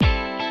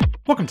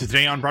Welcome to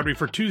Today on Broadway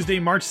for Tuesday,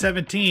 March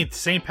 17th,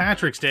 St.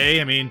 Patrick's Day.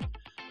 I mean,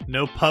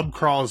 no pub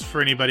crawls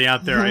for anybody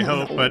out there, I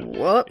hope, but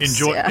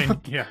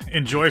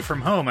enjoy from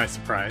home, I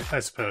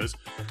suppose.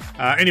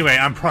 Anyway,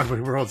 I'm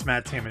Broadway World's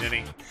Matt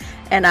Tamanini.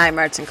 And I'm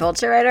arts and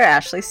culture writer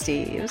Ashley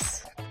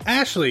Steves.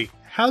 Ashley,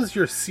 how's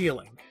your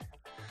ceiling?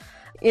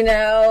 You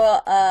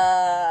know,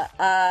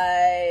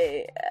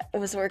 I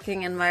was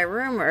working in my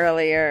room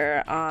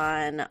earlier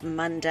on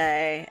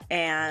Monday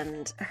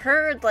and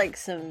heard like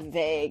some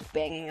vague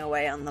banging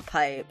away on the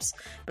pipes,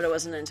 but it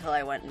wasn't until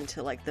I went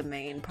into like the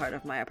main part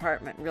of my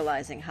apartment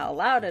realizing how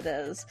loud it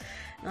is,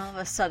 and all of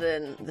a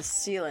sudden the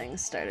ceiling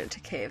started to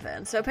cave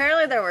in. So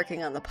apparently they're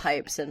working on the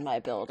pipes in my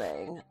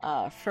building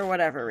for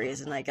whatever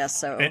reason, I guess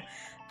so.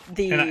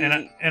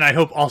 And I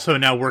hope also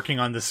now working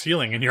on the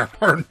ceiling in your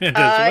apartment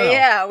as well.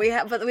 Yeah, we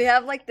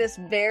have like this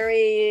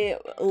very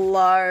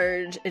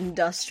large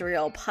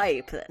industrial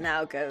pipe that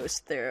now goes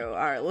through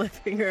our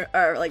living room,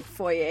 our like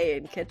foyer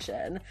and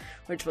kitchen,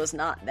 which was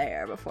not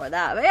there before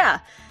that. But yeah,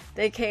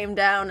 they came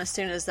down as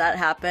soon as that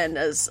happened,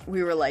 as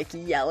we were like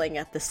yelling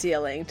at the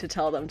ceiling to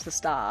tell them to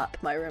stop,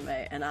 my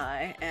roommate and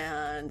I,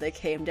 and they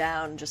came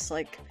down just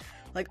like,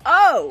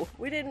 oh,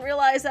 we didn't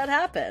realize that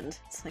happened.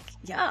 It's like,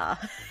 yeah.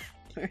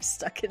 We're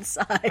stuck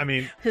inside. I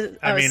mean,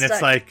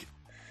 it's like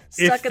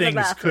if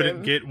things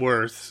couldn't get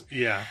worse,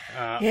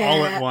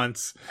 all at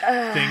once,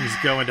 things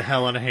go into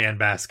hell in a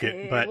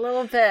handbasket. But a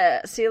little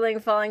bit, ceiling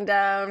falling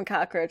down,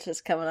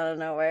 cockroaches coming out of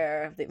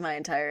nowhere, my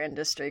entire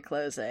industry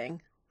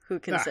closing. Who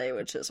can say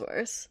which is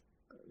worse?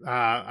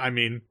 I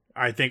mean,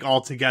 I think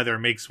all together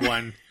makes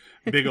one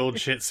big old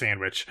shit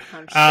sandwich.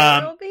 I'm sure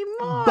there'll be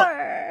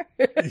more.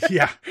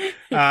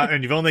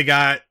 And you've only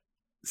got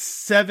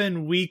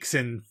 7 weeks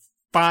and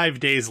 5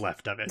 days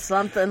left of it.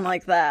 Something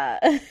like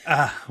that.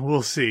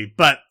 We'll see.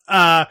 But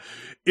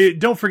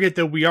don't forget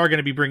that we are going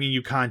to be bringing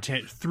you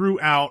content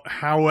throughout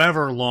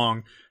however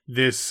long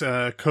this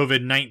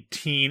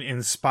COVID-19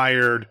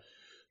 inspired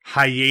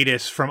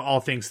hiatus from all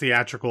things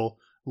theatrical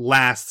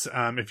lasts.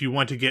 If you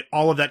want to get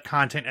all of that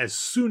content as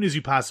soon as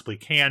you possibly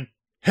can,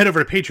 head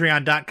over to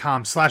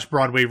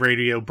patreon.com/Broadway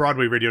Radio,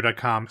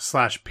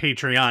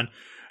 broadwayradio.com/Patreon.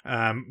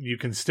 You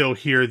can still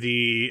hear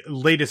the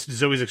latest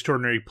Zoe's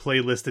Extraordinary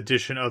Playlist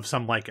edition of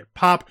Some Like It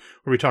Pop,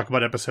 where we talk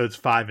about episodes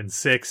 5 and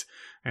 6,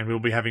 and we'll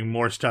be having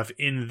more stuff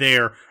in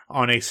there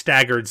on a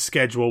staggered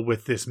schedule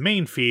with this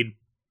main feed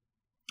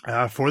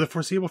for the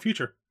foreseeable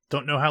future.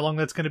 Don't know how long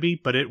that's going to be,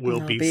 but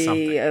it'll be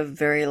something. A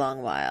very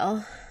long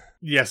while.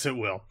 Yes, it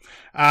will.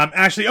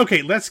 Ashley,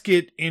 okay, let's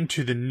get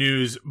into the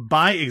news.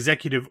 By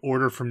executive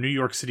order from New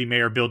York City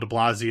Mayor Bill de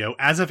Blasio,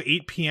 as of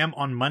 8 p.m.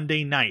 on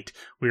Monday night,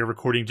 we are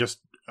recording just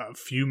a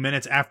few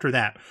minutes after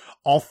that,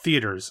 all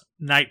theaters,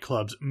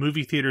 nightclubs,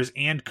 movie theaters,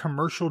 and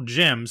commercial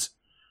gyms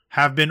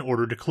have been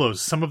ordered to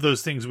close. Some of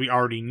those things we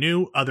already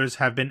knew, others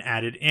have been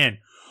added in.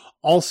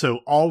 Also,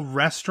 all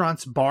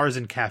restaurants, bars,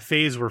 and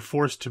cafes were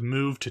forced to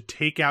move to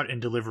takeout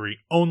and delivery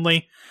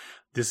only.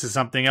 This is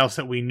something else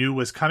that we knew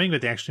was coming,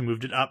 but they actually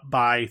moved it up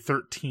by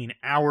 13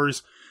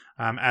 hours.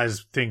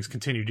 As things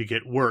continue to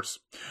get worse.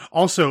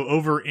 Also,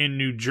 over in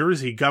New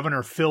Jersey,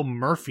 Governor Phil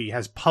Murphy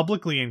has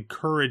publicly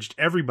encouraged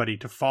everybody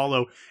to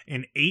follow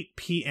an 8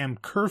 p.m.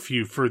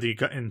 curfew for the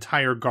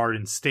entire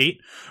Garden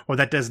State. While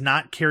that does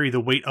not carry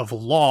the weight of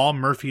law,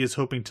 Murphy is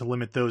hoping to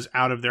limit those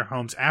out of their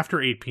homes after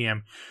 8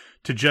 p.m.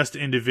 to just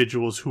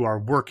individuals who are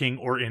working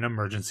or in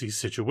emergency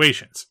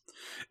situations.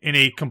 In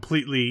a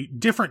completely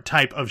different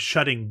type of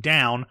shutting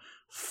down,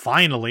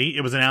 finally,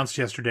 it was announced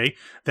yesterday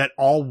that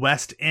all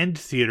West End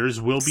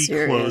theaters will be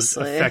closed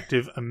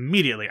effective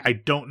immediately. I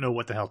don't know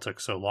what the hell took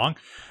so long.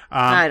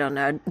 I don't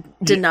know.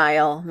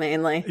 Denial,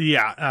 mainly.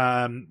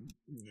 Yeah.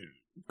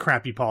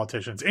 Crappy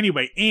politicians.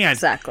 Anyway, and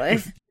exactly.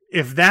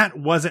 If that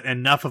wasn't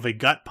enough of a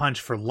gut punch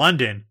for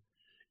London,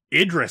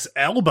 Idris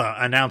Elba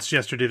announced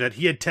yesterday that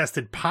he had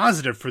tested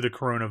positive for the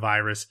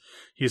coronavirus.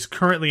 He is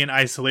currently in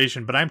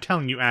isolation, but I'm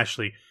telling you,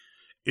 Ashley,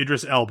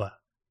 Idris Elba,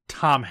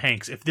 Tom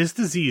Hanks, if this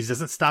disease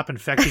doesn't stop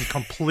infecting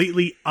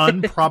completely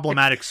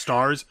unproblematic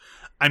stars,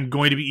 I'm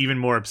going to be even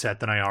more upset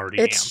than I already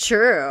am. It's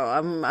true.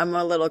 I'm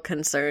a little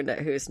concerned at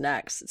who's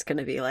next. It's going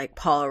to be like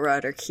Paul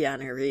Rudd or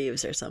Keanu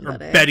Reeves or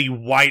somebody. Or Betty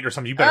White or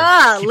something. You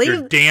better keep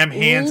your damn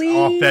hands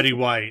off Betty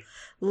White.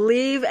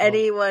 Leave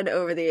anyone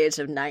over the age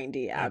of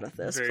 90 out of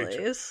this, please.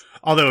 True.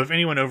 Although if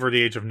anyone over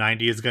the age of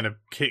 90 is going to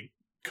kick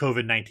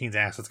COVID-19's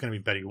ass, it's going to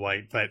be Betty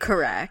White. But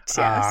correct,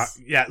 yes.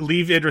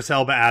 Leave Idris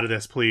Elba out of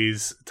this,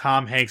 please.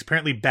 Tom Hanks.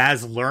 Apparently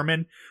Baz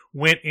Luhrmann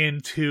went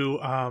into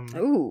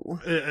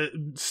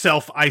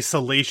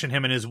self-isolation,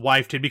 him and his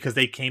wife did, because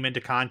they came into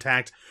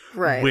contact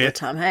with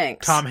Tom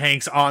Hanks. Tom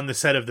Hanks on the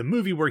set of the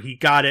movie where he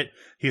got it.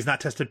 He's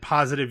not tested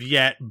positive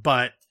yet,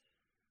 but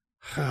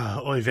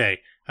oy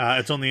vey.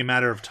 It's only a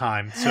matter of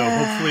time. So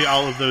hopefully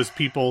all of those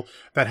people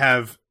that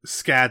have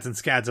scads and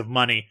scads of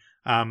money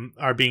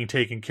are being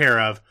taken care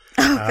of.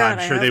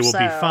 I'm sure they will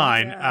be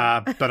fine.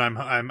 Yeah. But I'm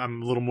a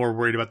little more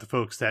worried about the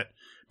folks that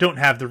don't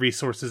have the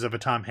resources of a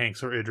Tom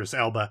Hanks or Idris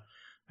Elba.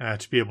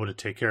 to be able to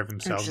take care of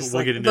themselves. Just We'll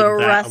like get into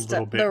that a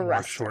little bit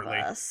more shortly.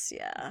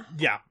 Yeah.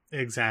 Yeah,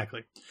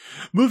 exactly.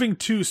 Moving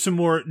to some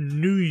more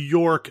New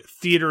York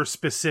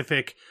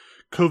theater-specific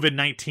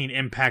COVID-19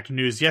 impact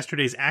news.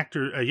 Yesterday,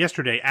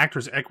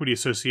 Actors Equity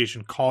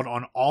Association called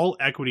on all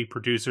equity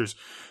producers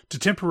to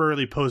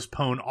temporarily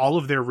postpone all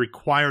of their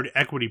required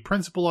equity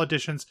principal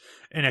auditions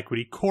and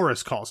equity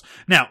chorus calls.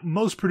 Now,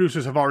 most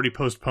producers have already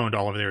postponed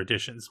all of their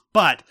auditions,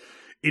 but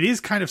it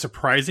is kind of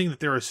surprising that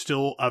there are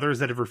still others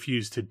that have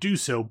refused to do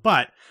so.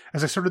 But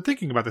as I started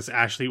thinking about this,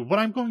 Ashley, what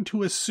I'm going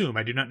to assume,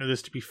 I do not know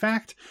this to be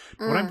fact,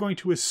 what I'm going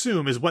to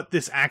assume is what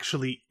this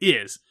actually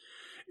is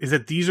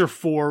that these are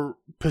for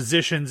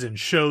positions and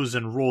shows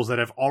and roles that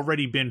have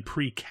already been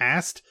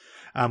pre-cast,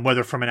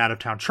 whether from an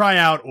out-of-town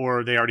tryout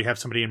or they already have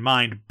somebody in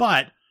mind,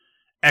 but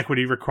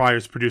equity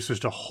requires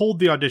producers to hold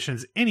the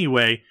auditions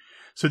anyway,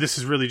 so this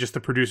is really just the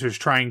producers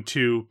trying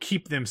to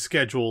keep them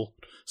scheduled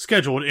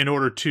in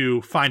order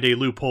to find a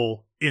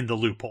loophole in the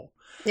loophole.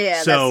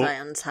 Yeah, so, that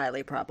sounds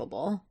highly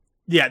probable.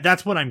 Yeah,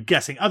 that's what I'm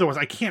guessing. Otherwise,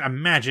 I can't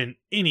imagine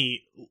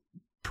any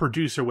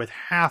producer with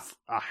half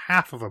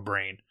of a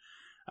brain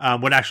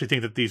would actually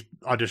think that these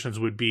auditions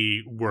would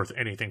be worth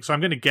anything. So I'm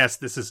going to guess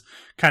this is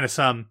kind of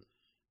some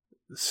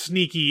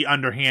sneaky,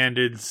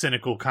 underhanded,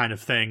 cynical kind of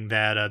thing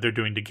that they're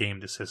doing to game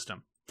the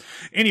system.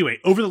 Anyway,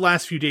 over the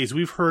last few days,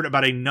 we've heard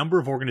about a number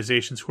of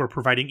organizations who are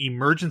providing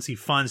emergency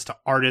funds to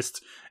artists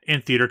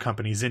and theater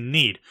companies in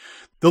need.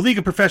 The League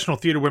of Professional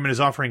Theater Women is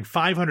offering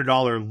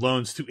 $500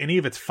 loans to any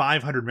of its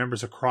 500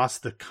 members across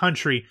the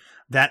country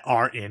that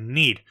are in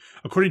need.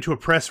 According to a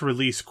press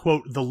release,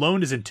 quote, "The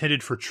loan is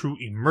intended for true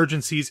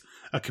emergencies.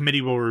 A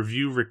committee will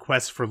review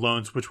requests for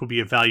loans, which will be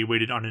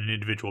evaluated on an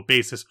individual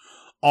basis.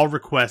 All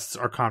requests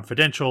are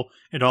confidential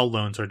and all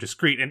loans are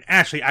discreet." And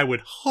Ashley, I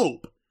would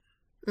hope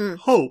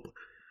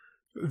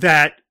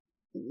that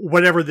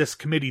whatever this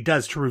committee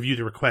does to review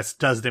the requests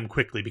does them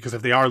quickly, because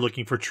if they are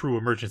looking for true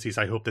emergencies,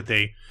 I hope that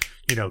they,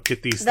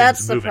 get these things moving.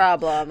 That's the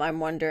problem.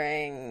 I'm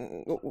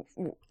wondering,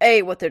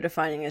 A, what they're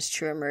defining as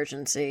true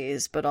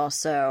emergencies, but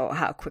also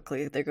how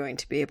quickly they're going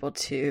to be able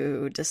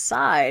to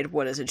decide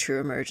what is a true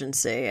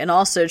emergency. And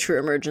also true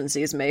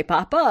emergencies may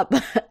pop up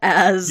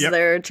as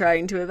they're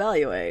trying to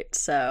evaluate.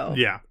 So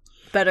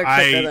better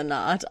quicker than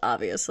not,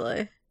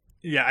 obviously.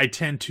 Yeah, I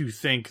tend to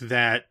think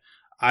that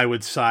I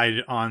would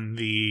err on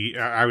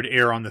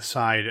the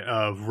side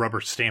of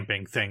rubber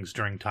stamping things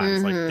during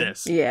times like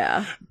this.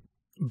 Yeah.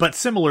 But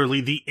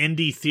similarly, the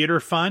Indie Theater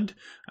Fund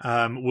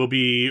will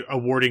be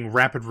awarding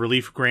rapid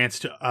relief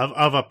grants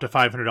of up to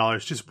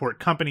 $500 to support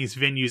companies,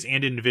 venues,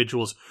 and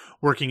individuals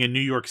working in New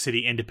York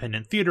City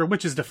independent theater,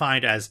 which is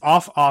defined as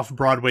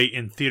off-Broadway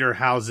in theater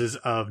houses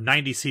of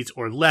 90 seats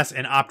or less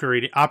and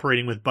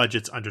operating with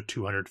budgets under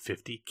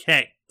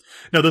 $250K.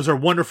 Now, those are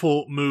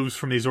wonderful moves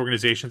from these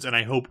organizations, and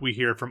I hope we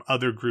hear from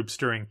other groups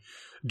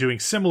doing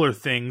similar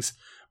things.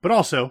 But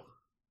also,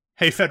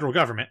 hey, federal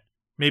government,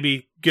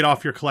 maybe get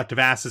off your collective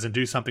asses and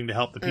do something to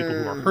help the people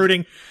who are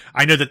hurting.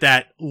 I know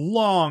that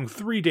long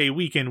 3-day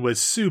weekend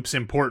was soups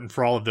important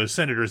for all of those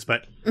senators,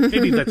 but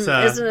maybe let's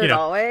isn't it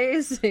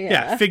always?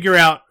 Yeah, figure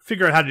out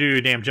how to do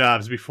your damn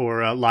jobs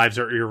before lives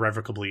are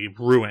irrevocably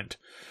ruined.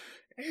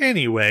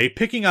 Anyway,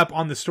 picking up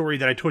on the story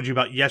that I told you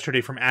about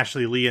yesterday from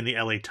Ashley Lee in the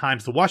LA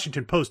Times, the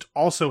Washington Post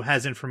also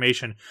has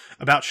information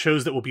about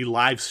shows that will be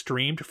live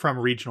streamed from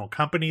regional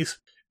companies,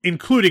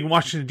 including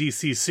Washington,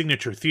 D.C.'s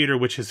Signature Theater,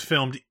 which has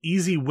filmed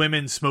Easy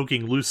Women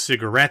Smoking Loose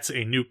Cigarettes,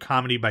 a new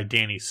comedy by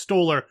Danny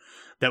Stoller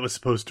that was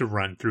supposed to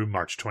run through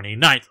March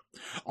 29th.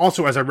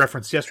 Also, as I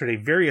referenced yesterday,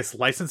 various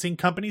licensing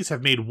companies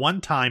have made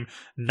one-time,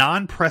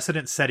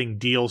 non-precedent-setting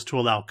deals to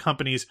allow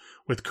companies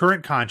with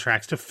current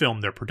contracts to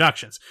film their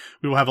productions.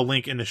 We will have a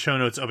link in the show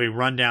notes of a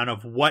rundown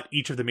of what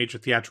each of the major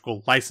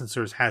theatrical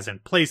licensors has in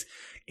place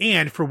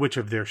and for which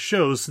of their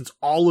shows, since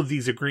all of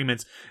these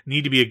agreements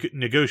need to be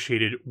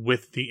negotiated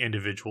with the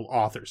individual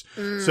authors.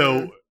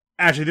 So,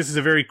 actually, this is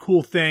a very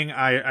cool thing.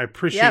 I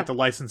appreciate the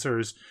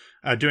licensors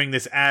doing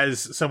this.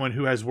 As someone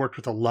who has worked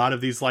with a lot of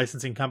these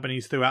licensing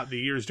companies throughout the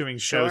years doing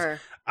shows,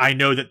 I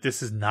know that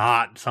this is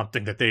not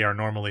something that they are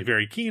normally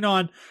very keen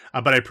on,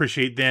 but I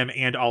appreciate them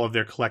and all of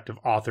their collective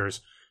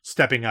authors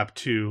stepping up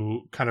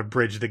to kind of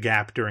bridge the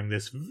gap during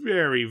this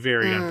very,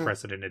 very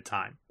unprecedented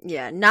time.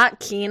 Yeah,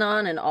 not keen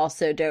on, and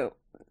also don't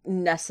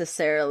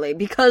necessarily,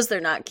 because they're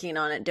not keen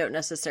on it, don't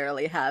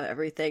necessarily have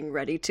everything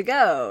ready to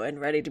go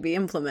and ready to be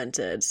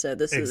implemented. So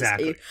this is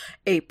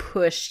a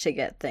push to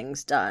get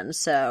things done.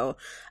 So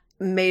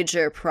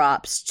major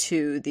props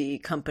to the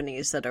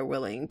companies that are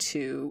willing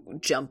to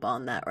jump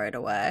on that right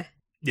away.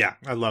 Yeah,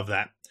 I love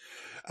that.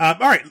 All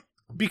right,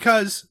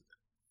 because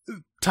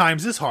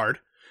times is hard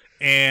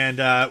and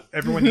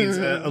everyone needs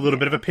a little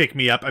bit of a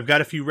pick-me-up. I've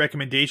got a few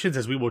recommendations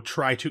as we will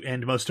try to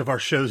end most of our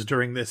shows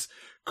during this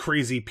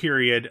crazy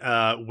period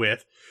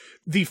with.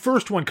 The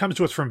first one comes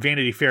to us from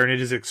Vanity Fair, and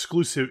it is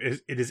exclusive.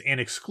 It is an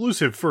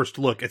exclusive first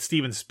look at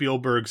Steven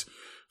Spielberg's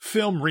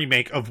film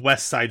remake of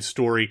West Side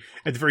Story.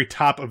 At the very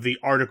top of the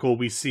article,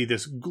 we see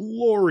this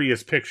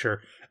glorious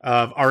picture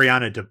of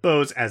Ariana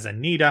DeBose as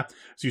Anita.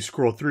 As you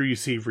scroll through, you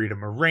see Rita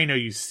Moreno,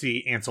 you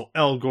see Ansel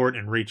Elgort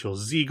and Rachel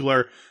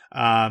Ziegler.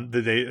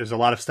 There's a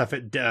lot of stuff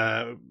in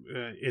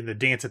the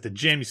dance at the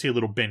gym. You see a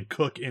little Ben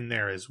Cook in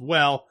there as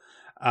well.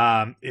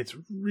 It's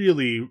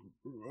really,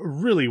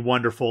 really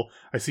wonderful.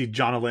 I see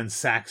Jonalyn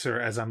Saxer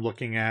as I'm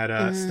looking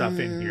at stuff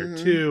in here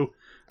too.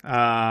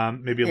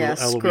 Maybe a little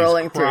Eloise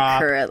scrolling through Krop.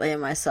 currently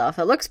myself.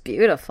 It looks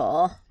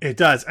beautiful. It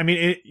does. I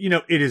mean,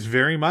 it is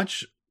very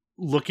much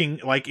looking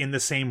like in the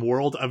same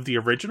world of the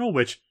original,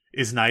 which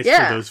is nice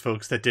for those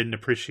folks that didn't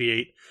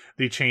appreciate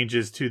the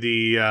changes to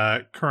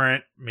the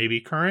current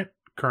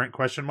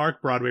question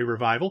mark Broadway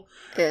revival.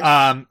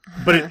 But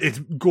it's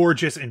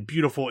gorgeous and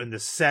beautiful, and the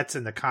sets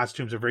and the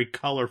costumes are very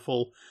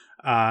colorful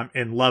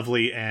and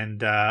lovely,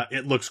 and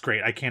it looks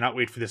great. I cannot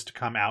wait for this to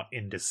come out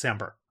in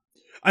December.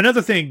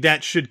 Another thing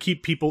that should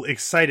keep people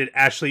excited,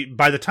 Ashley,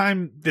 by the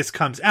time this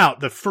comes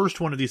out, the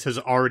first one of these has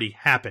already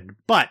happened.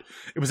 But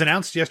it was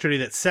announced yesterday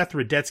that Seth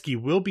Rudetsky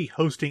will be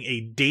hosting a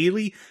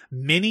daily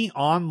mini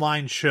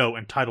online show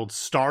entitled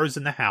Stars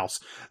in the House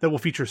that will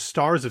feature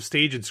stars of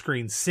stage and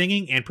screen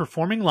singing and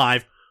performing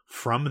live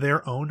from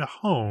their own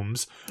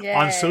homes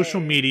on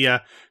social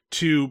media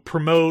to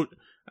promote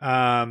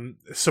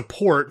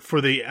support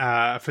for the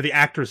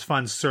Actors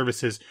Fund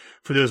services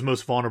for those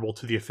most vulnerable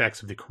to the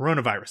effects of the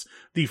coronavirus.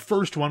 The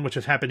first one, which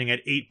is happening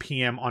at 8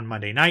 p.m. on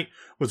Monday night,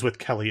 was with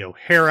Kelly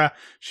O'Hara.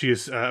 She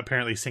is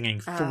apparently singing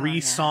three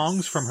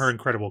songs from her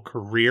incredible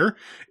career.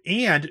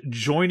 And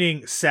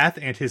joining Seth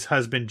and his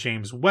husband,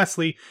 James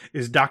Wesley,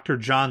 is Dr.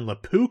 John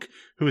LaPook,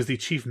 who is the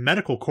chief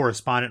medical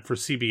correspondent for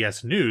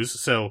CBS News.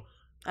 So,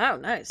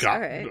 nice. All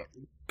right.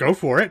 Go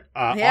for it.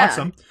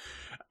 Awesome.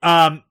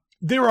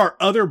 There are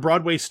other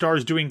Broadway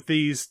stars doing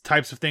these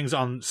types of things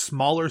on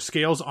smaller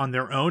scales on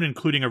their own,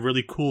 including a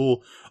really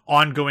cool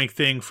ongoing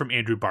thing from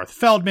Andrew Barth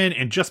Feldman.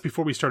 And just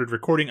before we started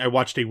recording, I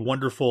watched the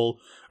wonderful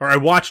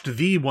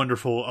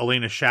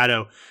Elena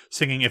Shadow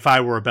singing If I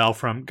Were a Bell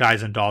from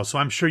Guys and Dolls. So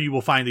I'm sure you will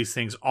find these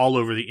things all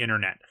over the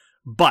internet.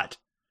 But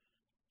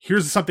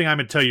here's something I'm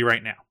going to tell you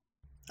right now.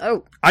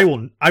 Oh, I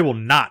will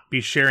not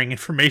be sharing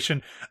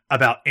information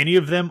about any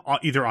of them,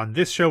 either on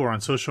this show or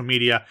on social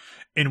media,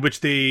 in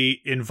which they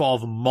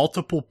involve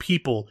multiple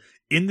people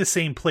in the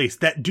same place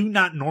that do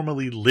not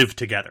normally live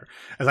together.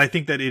 As I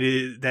think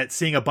that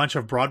seeing a bunch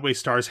of Broadway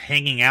stars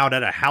hanging out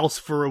at a house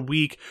for a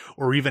week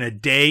or even a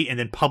day and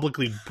then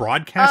publicly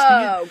broadcasting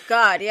it. Oh,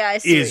 God, yeah, I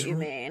see what you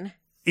mean.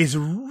 Is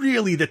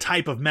really the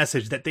type of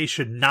message that they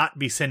should not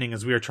be sending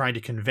as we are trying to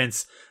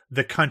convince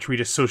the country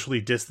to socially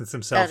distance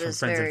themselves from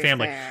friends and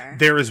family. Fair.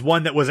 There is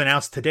one that was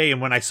announced today, and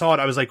when I saw it,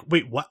 I was like,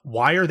 wait, what?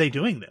 Why are they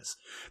doing this?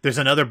 There's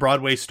another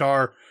Broadway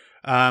star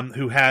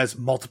who has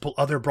multiple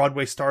other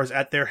Broadway stars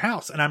at their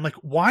house. And I'm like,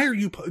 why are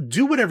you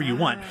do whatever you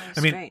want?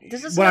 I mean,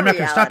 this is I'm not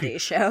going to stop you.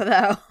 Show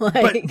though.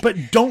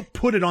 But don't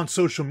put it on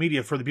social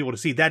media for the people to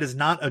see. That is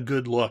not a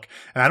good look.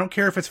 And I don't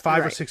care if it's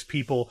 5 or 6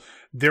 people.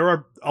 There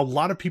are a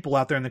lot of people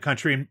out there in the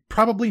country, and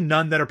probably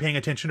none that are paying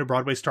attention to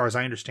Broadway stars.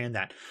 I understand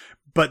that.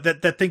 But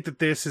that think that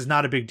this is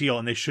not a big deal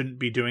and they shouldn't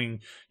be doing,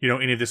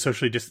 any of this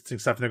socially distancing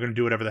stuff, and they're going to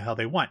do whatever the hell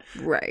they want.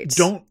 Right.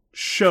 Don't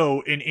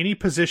show in any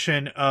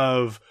position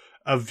of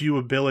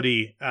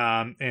viewability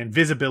and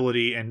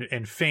visibility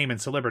and fame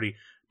and celebrity.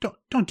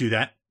 Don't do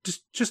that.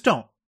 Just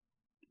don't.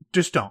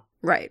 Just don't.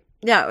 Right.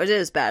 Yeah, it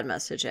is bad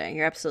messaging.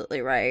 You're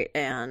absolutely right.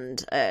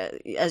 And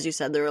as you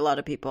said, there were a lot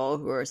of people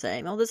who are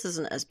saying, oh, this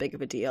isn't as big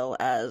of a deal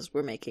as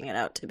we're making it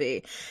out to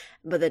be.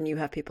 But then you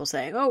have people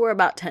saying, oh, we're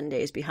about 10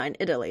 days behind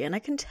Italy. And I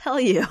can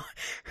tell you,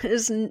 it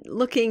is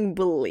looking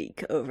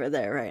bleak over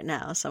there right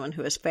now. Someone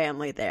who has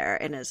family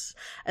there and is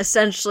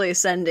essentially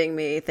sending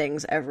me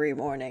things every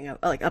morning,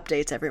 like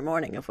updates every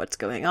morning of what's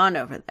going on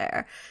over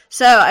there.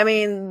 So, I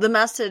mean, the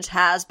message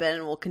has been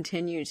and will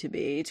continue to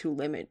be to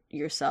limit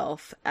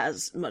yourself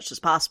as much as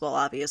possible.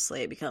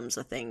 Obviously, it becomes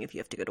a thing if you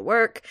have to go to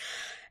work,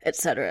 et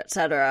cetera, et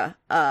cetera.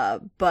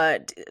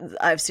 But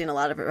I've seen a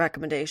lot of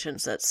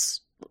recommendations that's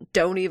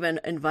don't even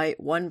invite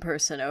one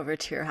person over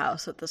to your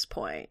house at this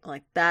point.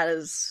 Like that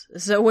is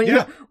so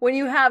when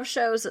you have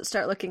shows that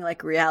start looking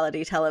like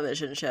reality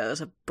television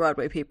shows of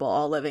Broadway people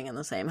all living in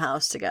the same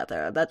house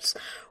together, that's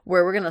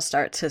where we're going to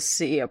start to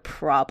see a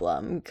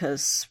problem,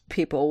 because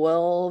people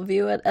will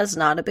view it as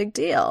not a big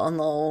deal and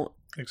they'll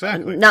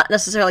not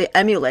necessarily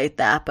emulate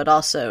that, but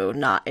also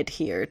not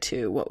adhere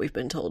to what we've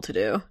been told to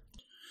do.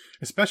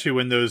 Especially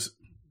when those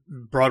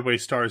Broadway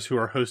stars who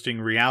are hosting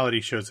reality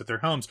shows at their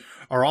homes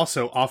are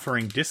also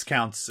offering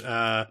discounts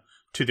to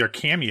their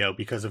cameo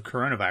because of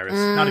coronavirus.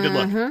 Mm-hmm. Not a good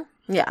look.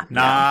 Yeah.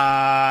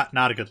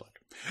 Not a good look.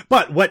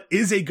 But what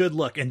is a good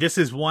look, and this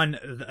is one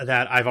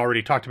that I've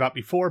already talked about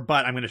before,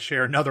 but I'm going to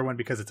share another one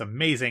because it's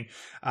amazing.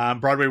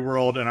 Broadway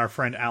World and our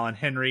friend Alan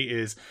Henry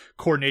is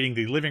coordinating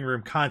the living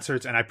room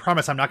concerts, and I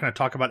promise I'm not going to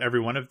talk about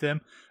every one of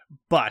them,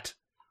 but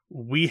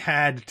we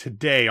had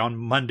today on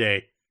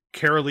Monday,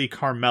 Carolee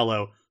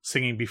Carmello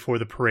singing Before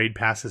the Parade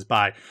Passes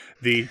By.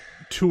 The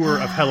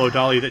tour of Hello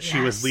Dolly that she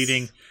was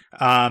leading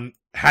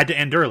had to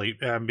end early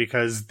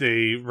because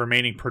the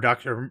remaining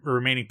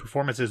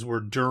performances were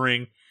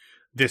during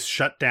this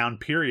shutdown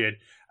period.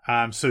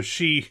 So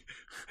she,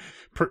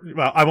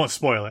 well, I won't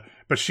spoil it,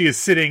 but she is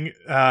sitting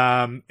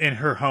in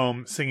her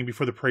home singing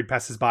Before the Parade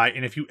Passes By.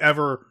 And if you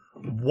ever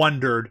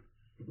wondered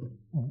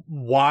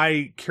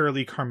why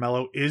Carolee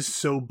Carmello is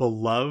so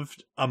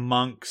beloved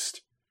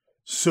amongst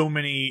so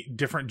many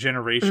different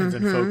generations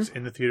and folks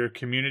in the theater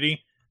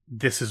community,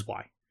 this is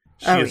why.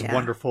 She is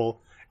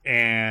wonderful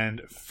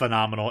and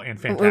phenomenal and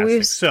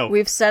fantastic.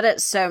 We've said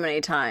it so many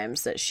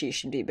times that she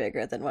should be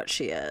bigger than what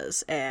she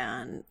is,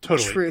 and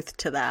truth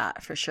to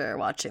that for sure.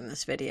 Watching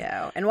this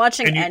video and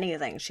watching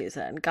anything she's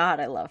in, God,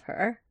 I love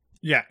her.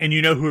 Yeah, and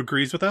you know who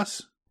agrees with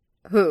us?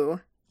 Who?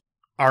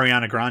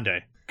 Ariana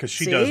Grande, because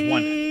she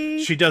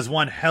does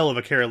one hell of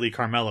a Carolee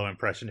Carmello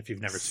impression. If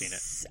you've never seen it,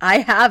 I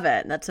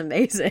haven't. That's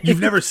amazing. You've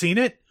never seen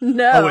it?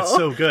 No. Oh, it's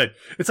so good.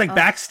 It's like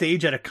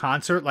backstage at a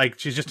concert. Like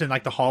she's just in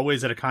like the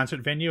hallways at a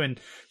concert venue, and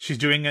she's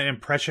doing an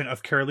impression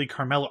of Carolee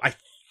Carmello. I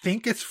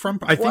think she's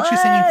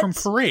singing from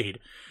Parade.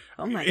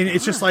 Oh my god! And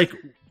it's just like,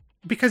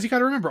 because you got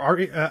to remember,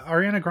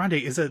 Ariana Grande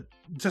is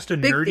just a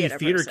big nerdy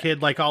theater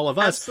kid like all of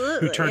us,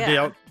 who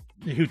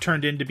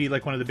turned in to be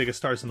like one of the biggest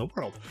stars in the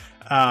world.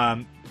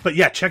 But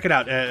yeah, check it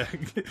out.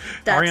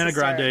 Ariana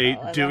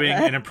Grande doing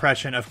an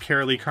impression of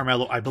Carolee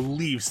Carmello, I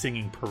believe,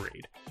 singing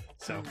Parade.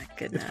 So oh my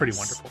goodness. It's pretty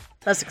wonderful.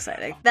 That's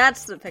exciting.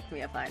 That's the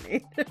pick-me-up I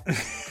need.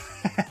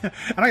 And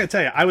I gotta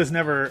tell you,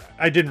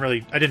 I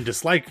didn't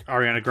dislike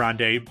Ariana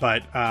Grande,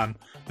 but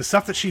the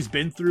stuff that she's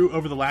been through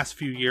over the last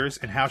few years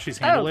and how she's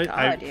handled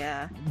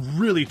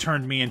really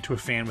turned me into a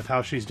fan with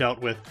how she's dealt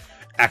with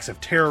acts of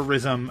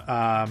terrorism,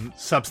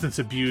 substance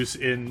abuse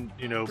in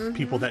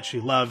people that she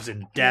loves,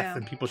 and death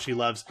and people she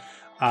loves.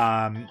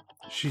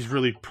 She's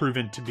really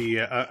proven to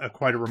be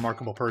quite a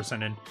remarkable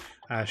person,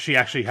 and she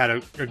actually had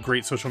a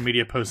great social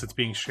media post that's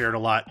being shared a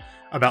lot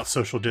about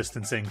social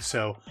distancing.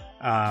 So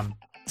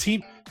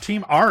Team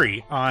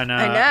Ari on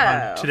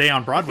Today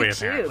on Broadway,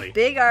 apparently.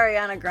 Big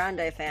Ariana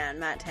Grande fan,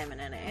 Matt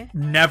Tamanini.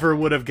 Never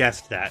would have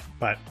guessed that,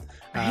 but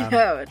I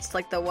know, it's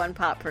like the one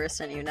pop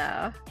person you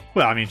know.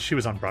 Well, I mean, she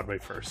was on Broadway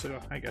first, so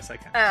I guess I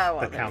can. Oh,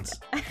 well, that counts.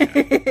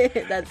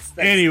 That's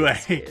anyway,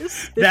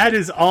 that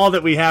is all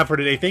that we have for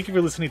today. Thank you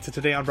for listening to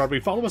Today on Broadway.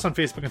 Follow us on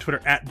Facebook and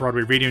Twitter at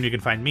Broadway Radio, and you can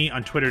find me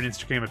on Twitter and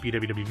Instagram at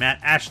BWWMatt.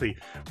 Ashley,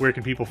 where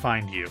can people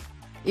find you?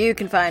 You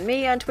can find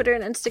me on Twitter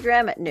and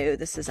Instagram at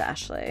This is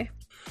Ashley.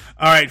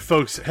 All right,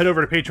 folks, head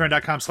over to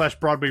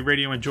patreon.com/Broadway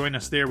Radio and join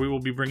us there. We will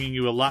be bringing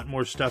you a lot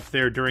more stuff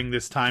there during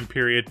this time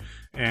period,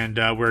 and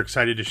we're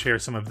excited to share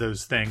some of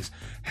those things.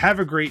 Have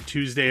a great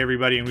Tuesday,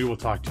 everybody, and we will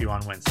talk to you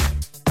on Wednesday.